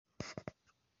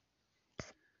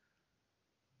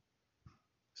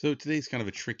So today's kind of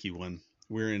a tricky one.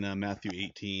 We're in Matthew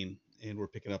 18 and we're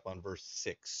picking up on verse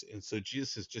 6. And so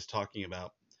Jesus is just talking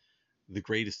about the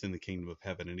greatest in the kingdom of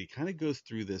heaven. And he kind of goes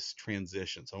through this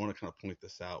transition. So I want to kind of point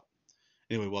this out.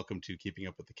 Anyway, welcome to Keeping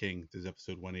Up with the King. This is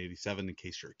episode 187 in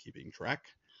case you're keeping track.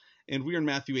 And we are in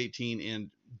Matthew 18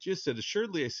 and Jesus said,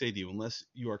 "Assuredly I say to you, unless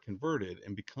you are converted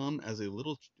and become as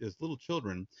little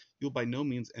children, you'll by no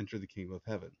means enter the kingdom of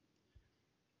heaven."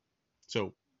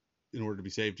 So in order to be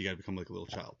saved, you got to become like a little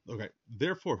child. Okay.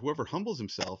 Therefore, whoever humbles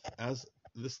himself as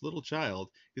this little child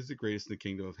is the greatest in the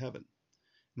kingdom of heaven.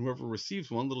 And whoever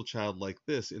receives one little child like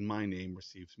this in my name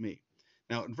receives me.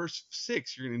 Now, in verse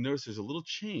 6, you're going to notice there's a little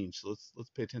change. So let's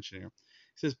pay attention here. It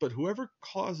says, "But whoever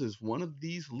causes one of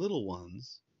these little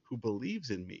ones who believes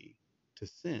in me to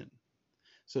sin."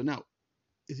 So now,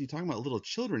 is he talking about little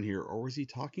children here, or is he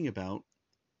talking about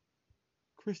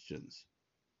Christians?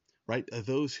 Right?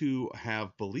 Those who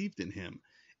have believed in him.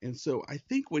 And so I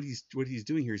think what he's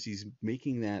doing here is he's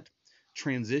making that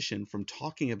transition from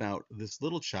talking about this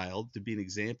little child to be an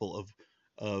example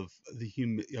of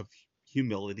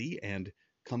humility and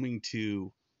coming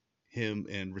to him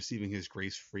and receiving his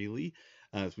grace freely,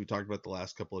 as we talked about the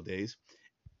last couple of days.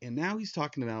 And now he's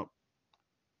talking about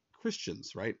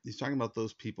Christians, right? He's talking about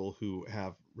those people who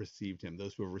have received him,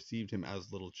 those who have received him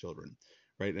as little children,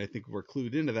 right? And I think we're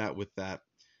clued into that with that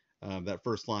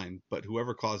first line. "But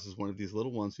whoever causes one of these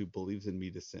little ones who believes in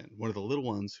me to sin," one of the little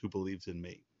ones who believes in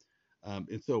me.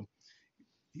 And so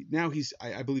now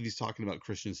I believe he's talking about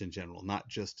Christians in general, not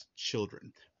just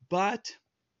children. But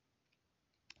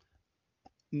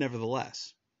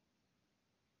nevertheless,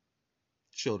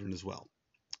 children as well.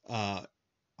 I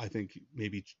think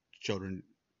maybe children.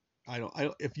 I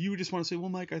don't. If you just want to say, "Well,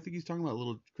 Mike, I think he's talking about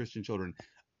little Christian children,"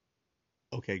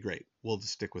 okay, great. We'll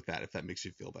just stick with that if that makes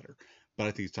you feel better. But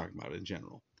I think he's talking about it in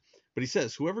general. But he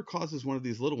says, "Whoever causes one of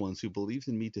these little ones who believes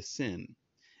in me to sin,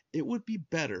 it would be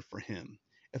better for him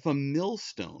if a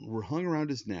millstone were hung around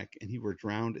his neck and he were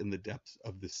drowned in the depths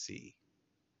of the sea."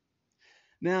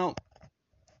 Now,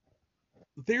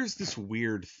 there's this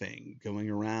weird thing going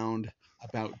around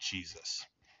about Jesus.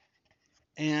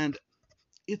 And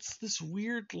it's this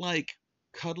weird, like,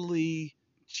 cuddly,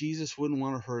 Jesus wouldn't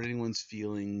want to hurt anyone's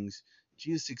feelings.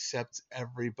 Jesus accepts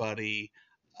everybody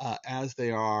as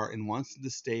they are and wants them to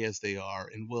stay as they are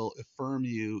and will affirm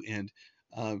you and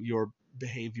your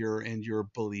behavior and your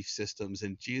belief systems.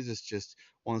 And Jesus just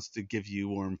wants to give you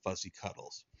warm, fuzzy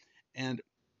cuddles. And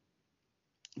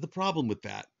the problem with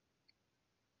that,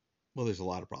 well, there's a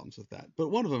lot of problems with that, but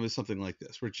one of them is something like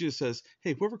this, where Jesus says,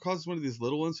 "Hey, whoever causes one of these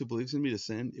little ones who believes in me to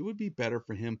sin, it would be better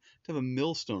for him to have a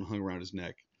millstone hung around his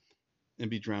neck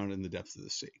and be drowned in the depths of the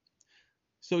sea."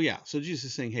 So yeah, so Jesus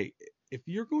is saying, hey, if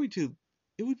you're going to,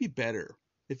 it would be better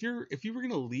if you were going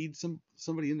to lead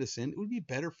somebody into sin, it would be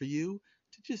better for you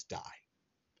to just die.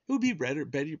 It would be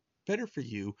better for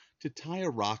you to tie a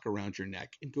rock around your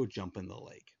neck and go jump in the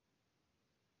lake.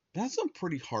 That's some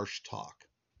pretty harsh talk.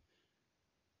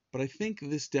 But I think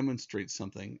this demonstrates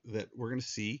something that we're going to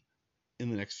see in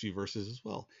the next few verses as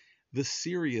well. The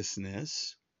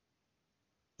seriousness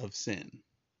of sin.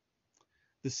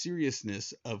 The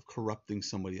seriousness of corrupting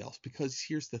somebody else. Because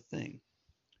here's the thing.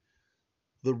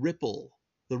 The ripple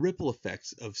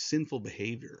effects of sinful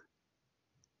behavior,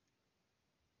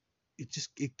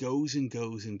 it goes and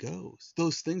goes and goes.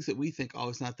 Those things that we think, oh,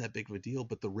 it's not that big of a deal,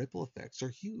 but the ripple effects are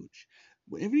huge.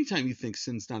 Every time you think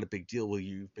sin's not a big deal, well,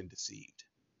 you've been deceived.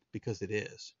 Because it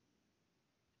is.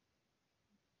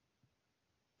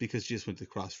 Because Jesus went to the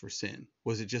cross for sin.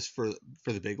 Was it just for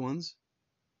the big ones?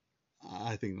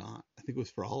 I think not. I think it was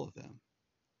for all of them.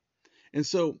 And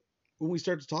so when we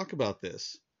start to talk about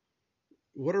this,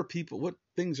 what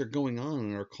things are going on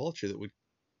in our culture that would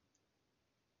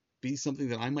be something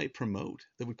that I might promote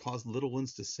that would cause little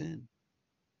ones to sin?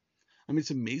 I mean, it's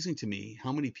amazing to me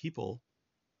how many people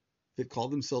that call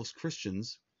themselves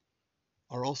Christians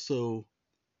are also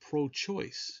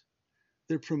pro-choice.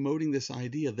 They're promoting this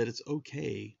idea that it's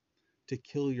okay to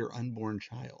kill your unborn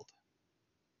child.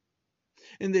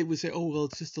 And they would say, oh, well,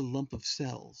 it's just a lump of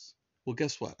cells. Well,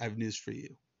 guess what? I have news for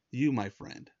you. You, my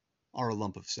friend, are a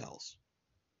lump of cells.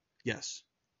 Yes,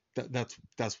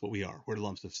 that's what we are. We're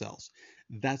lumps of cells.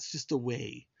 That's just a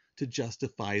way to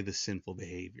justify the sinful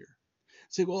behavior.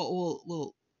 Say,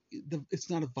 well,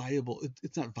 it's not viable.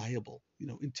 It's not viable.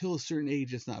 Until a certain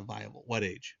age, it's not viable. What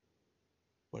age?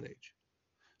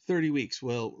 30 weeks.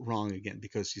 Well, wrong again,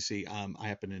 because you see, I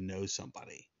happen to know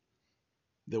somebody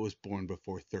that was born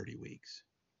before 30 weeks.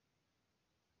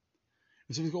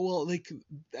 And so we go, well,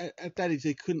 at that age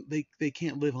they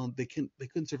can't live on, they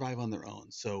couldn't survive on their own.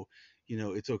 So,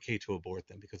 it's okay to abort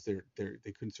them because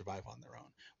they couldn't survive on their own.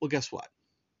 Well, guess what?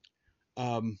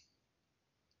 um,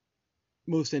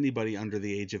 most anybody under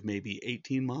the age of maybe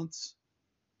 18 months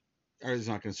is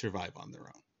not going to survive on their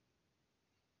own.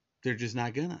 They're just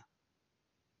not gonna.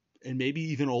 And maybe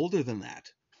even older than that,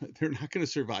 they're not going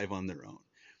to survive on their own.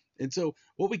 And so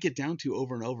what we get down to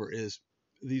over and over is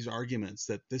these arguments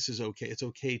that this is okay. It's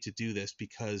okay to do this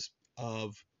because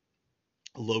of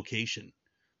location,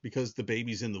 because the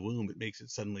baby's in the womb. It makes it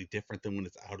suddenly different than when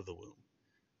it's out of the womb,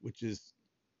 which is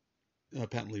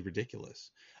patently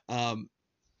ridiculous. Um,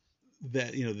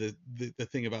 that the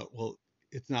thing about, well,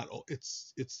 it's not,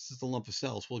 it's just a lump of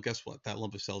cells. Well, guess what? That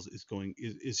lump of cells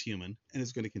is human, and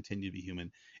it's going to continue to be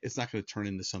human. It's not going to turn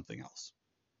into something else.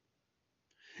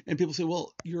 And people say,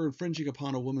 well, you're infringing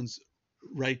upon a woman's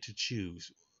right to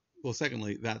choose. Well,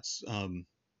 secondly, that's not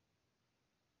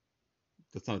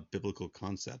a biblical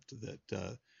concept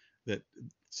that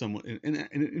someone, and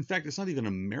in fact, it's not even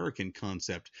an American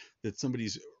concept that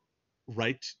somebody's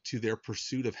right to their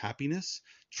pursuit of happiness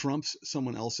trumps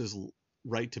someone else's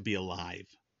right to be alive.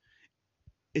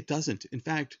 It doesn't. In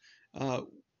fact,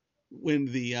 when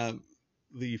the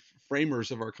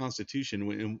framers of our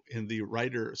Constitution and the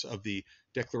writers of the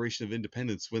Declaration of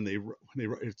Independence, when they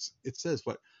it says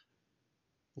what?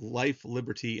 Life,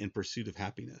 liberty, and pursuit of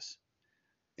happiness.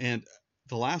 And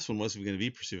the last one wasn't going to be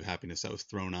pursuit of happiness. That was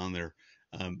thrown on there.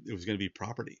 It was going to be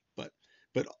property.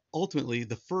 But ultimately,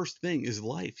 the first thing is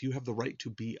life. You have the right to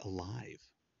be alive.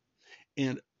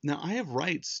 And now I have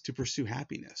rights to pursue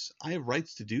happiness. I have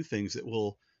rights to do things that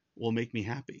will make me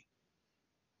happy.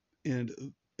 And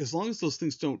as long as those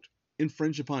things don't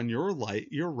infringe upon your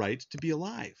right to be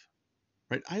alive,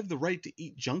 right? I have the right to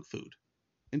eat junk food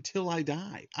until I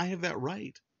die. I have that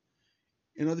right.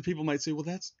 And other people might say, well,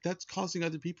 that's causing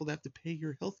other people to have to pay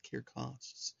your healthcare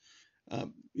costs.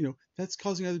 That's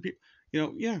causing other people,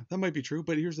 yeah, that might be true.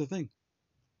 But here's the thing.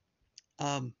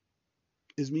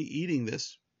 Is me eating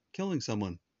this killing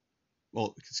someone?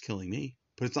 Well, it's killing me,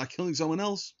 but it's not killing someone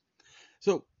else.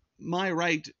 So my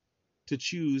right to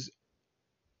choose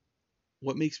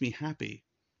what makes me happy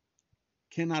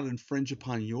cannot infringe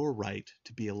upon your right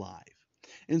to be alive.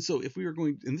 And so if we were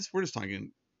going, and this, we're just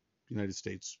talking United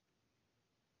States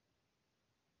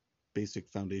basic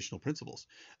foundational principles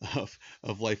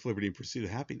of life, liberty, and pursuit of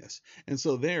happiness. And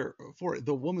so therefore,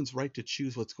 the woman's right to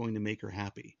choose what's going to make her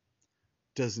happy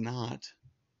does not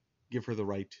give her the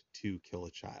right to kill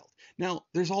a child. Now,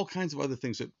 there's all kinds of other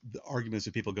things, that the arguments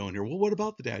that people go in here. Well, what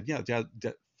about the dad? Yeah,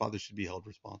 father should be held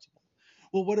responsible.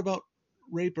 Well, what about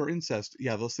rape or incest?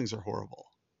 Yeah, those things are horrible.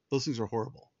 Those things are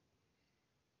horrible.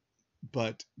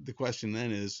 But the question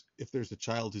then is, if there's a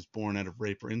child who's born out of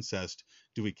rape or incest,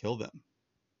 do we kill them?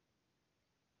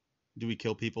 Do we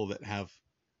kill people that have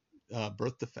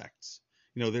birth defects?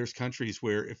 There's countries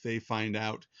where if they find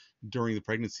out during the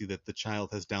pregnancy that the child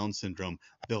has Down syndrome,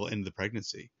 they'll end the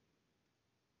pregnancy,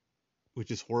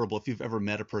 which is horrible. If you've ever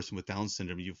met a person with Down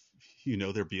syndrome,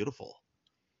 they're beautiful.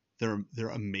 They're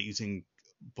amazing,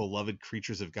 beloved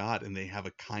creatures of God, and they have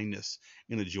a kindness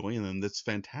and a joy in them that's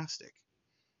fantastic.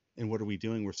 And what are we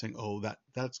doing? We're saying, oh,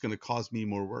 that's going to cause me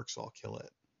more work, so I'll kill it.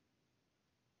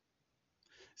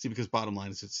 See, because bottom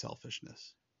line is, it's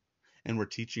selfishness. And we're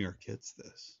teaching our kids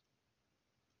this.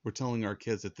 We're telling our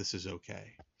kids that this is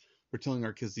okay. We're telling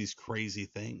our kids these crazy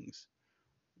things,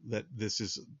 that this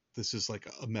is like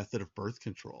a method of birth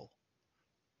control.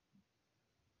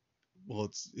 Well,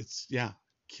 it's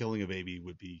killing a baby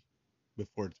would be,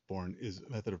 before it's born, is a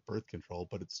method of birth control,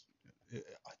 but it's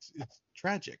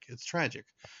tragic. It's tragic.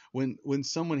 When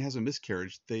someone has a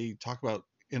miscarriage, they talk about,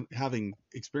 and having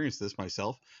experienced this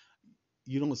myself,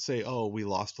 you don't say, oh, we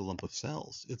lost a lump of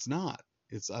cells. It's not.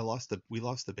 It's we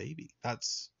lost the baby.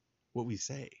 That's what we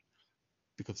say,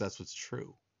 because that's what's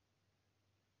true.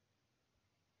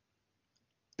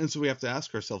 And so we have to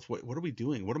ask ourselves, what are we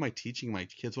doing? What am I teaching my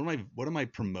kids? What am I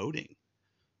promoting?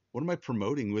 What am I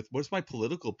promoting what's my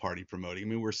political party promoting? I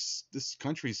mean, this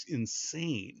country's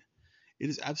insane. It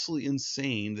is absolutely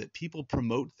insane that people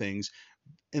promote things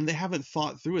and they haven't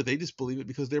thought through it. They just believe it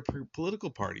because their political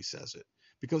party says it.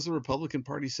 Because the Republican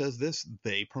Party says this,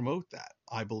 they promote that.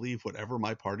 I believe whatever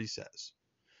my party says.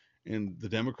 And the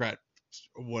Democrat,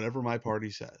 whatever my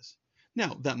party says.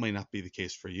 Now, that might not be the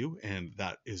case for you, and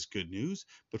that is good news.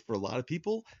 But for a lot of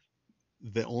people,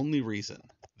 the only reason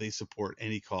they support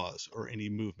any cause or any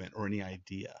movement or any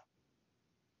idea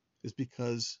is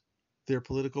because their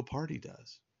political party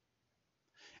does.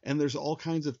 And there's all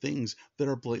kinds of things that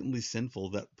are blatantly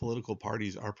sinful that political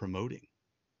parties are promoting.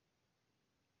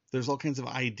 There's all kinds of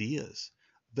ideas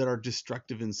that are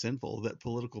destructive and sinful that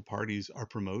political parties are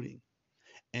promoting.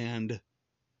 And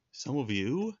some of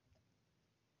you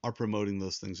are promoting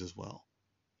those things as well.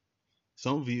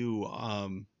 Some of you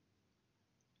are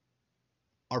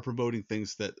promoting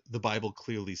things that the Bible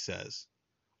clearly says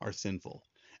are sinful.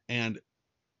 And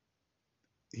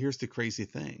here's the crazy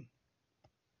thing.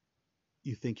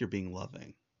 You think you're being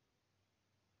loving.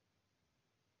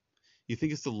 You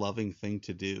think it's the loving thing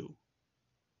to do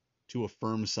to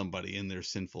affirm somebody in their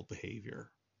sinful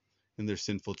behavior, in their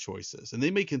sinful choices. And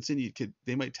they may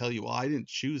they might tell you, well, I didn't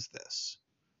choose this.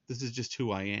 This is just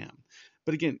who I am.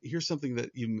 But again, here's something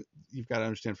that you've got to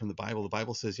understand from the Bible. The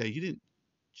Bible says, yeah, you didn't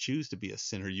choose to be a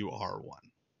sinner, you are one.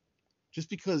 Just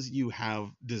because you have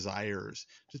desires,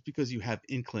 just because you have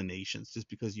inclinations, just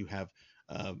because you have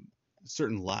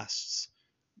certain lusts,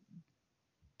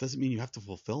 doesn't mean you have to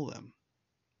fulfill them.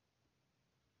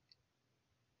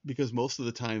 Because most of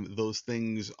the time those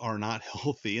things are not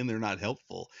healthy and they're not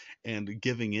helpful, and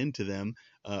giving in to them,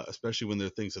 especially when they're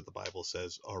things that the Bible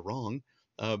says are wrong,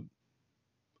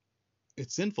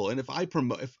 it's sinful. And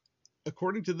if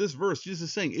according to this verse, Jesus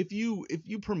is saying, if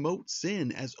you promote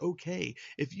sin as okay,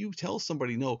 if you tell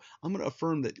somebody, no, I'm going to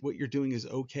affirm that what you're doing is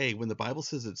okay when the Bible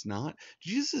says it's not,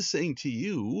 Jesus is saying to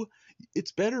you,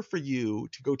 it's better for you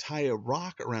to go tie a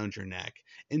rock around your neck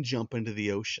and jump into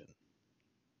the ocean.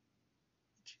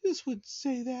 Jesus would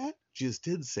say that. Jesus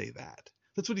did say that.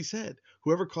 That's what he said.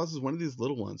 Whoever causes one of these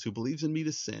little ones who believes in me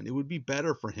to sin, it would be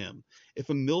better for him if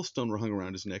a millstone were hung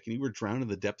around his neck and he were drowned in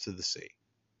the depths of the sea.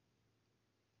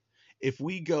 If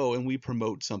we go and we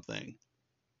promote something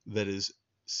that is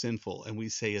sinful and we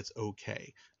say it's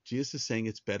okay, Jesus is saying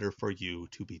it's better for you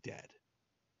to be dead.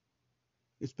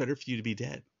 It's better for you to be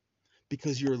dead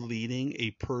because you're leading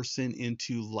a person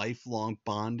into lifelong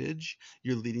bondage.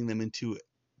 You're leading them into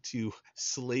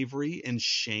slavery and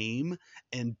shame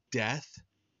and death.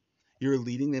 You're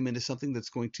leading them into something that's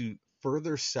going to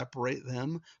further separate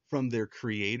them from their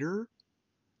Creator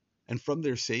and from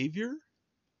their Savior.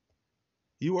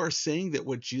 You are saying that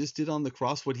what Jesus did on the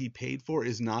cross, what he paid for,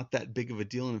 is not that big of a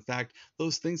deal. And in fact,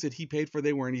 those things that he paid for,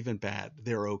 they weren't even bad.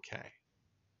 They're okay.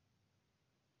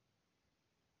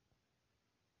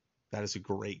 That is a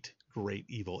great, great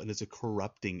evil. And it's a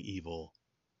corrupting evil.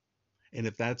 And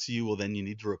if that's you, well, then you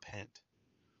need to repent.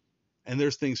 And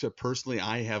there's things that personally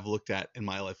I have looked at in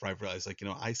my life where I've realized, like,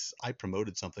 I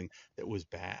promoted something that was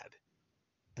bad.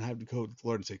 And I have to go to the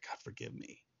Lord and say, God, forgive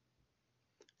me.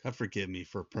 God, forgive me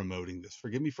for promoting this.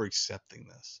 Forgive me for accepting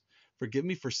this. Forgive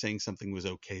me for saying something was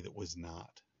okay that was not.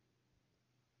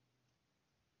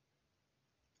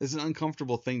 It's an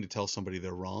uncomfortable thing to tell somebody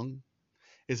they're wrong.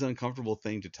 It's an uncomfortable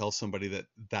thing to tell somebody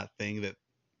that thing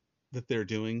that they're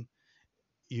doing,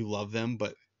 you love them,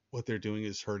 but what they're doing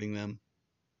is hurting them.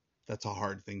 That's a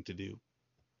hard thing to do.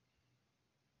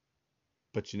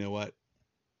 But you know what?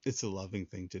 It's a loving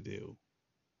thing to do.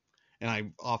 And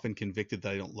I'm often convicted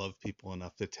that I don't love people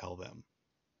enough to tell them.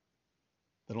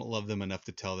 I don't love them enough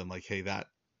to tell them, like, hey, that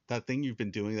thing you've been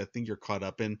doing, that thing you're caught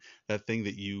up in, that thing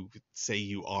that you say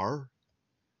you are,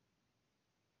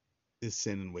 is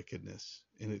sin and wickedness.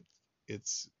 And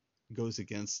it's goes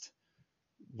against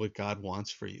what God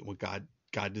wants for you, what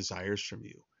God desires from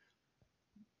you,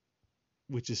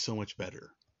 which is so much better.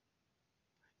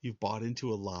 You've bought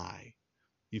into a lie.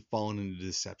 You've fallen into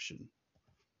deception.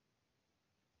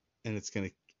 And it's going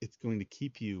to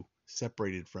keep you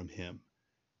separated from him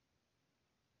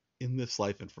in this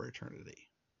life and for eternity.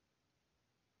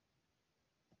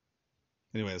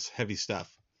 Anyway, it's heavy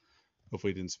stuff.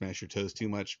 Hopefully it didn't smash your toes too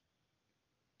much.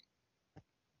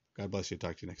 God bless you.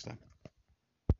 Talk to you next time.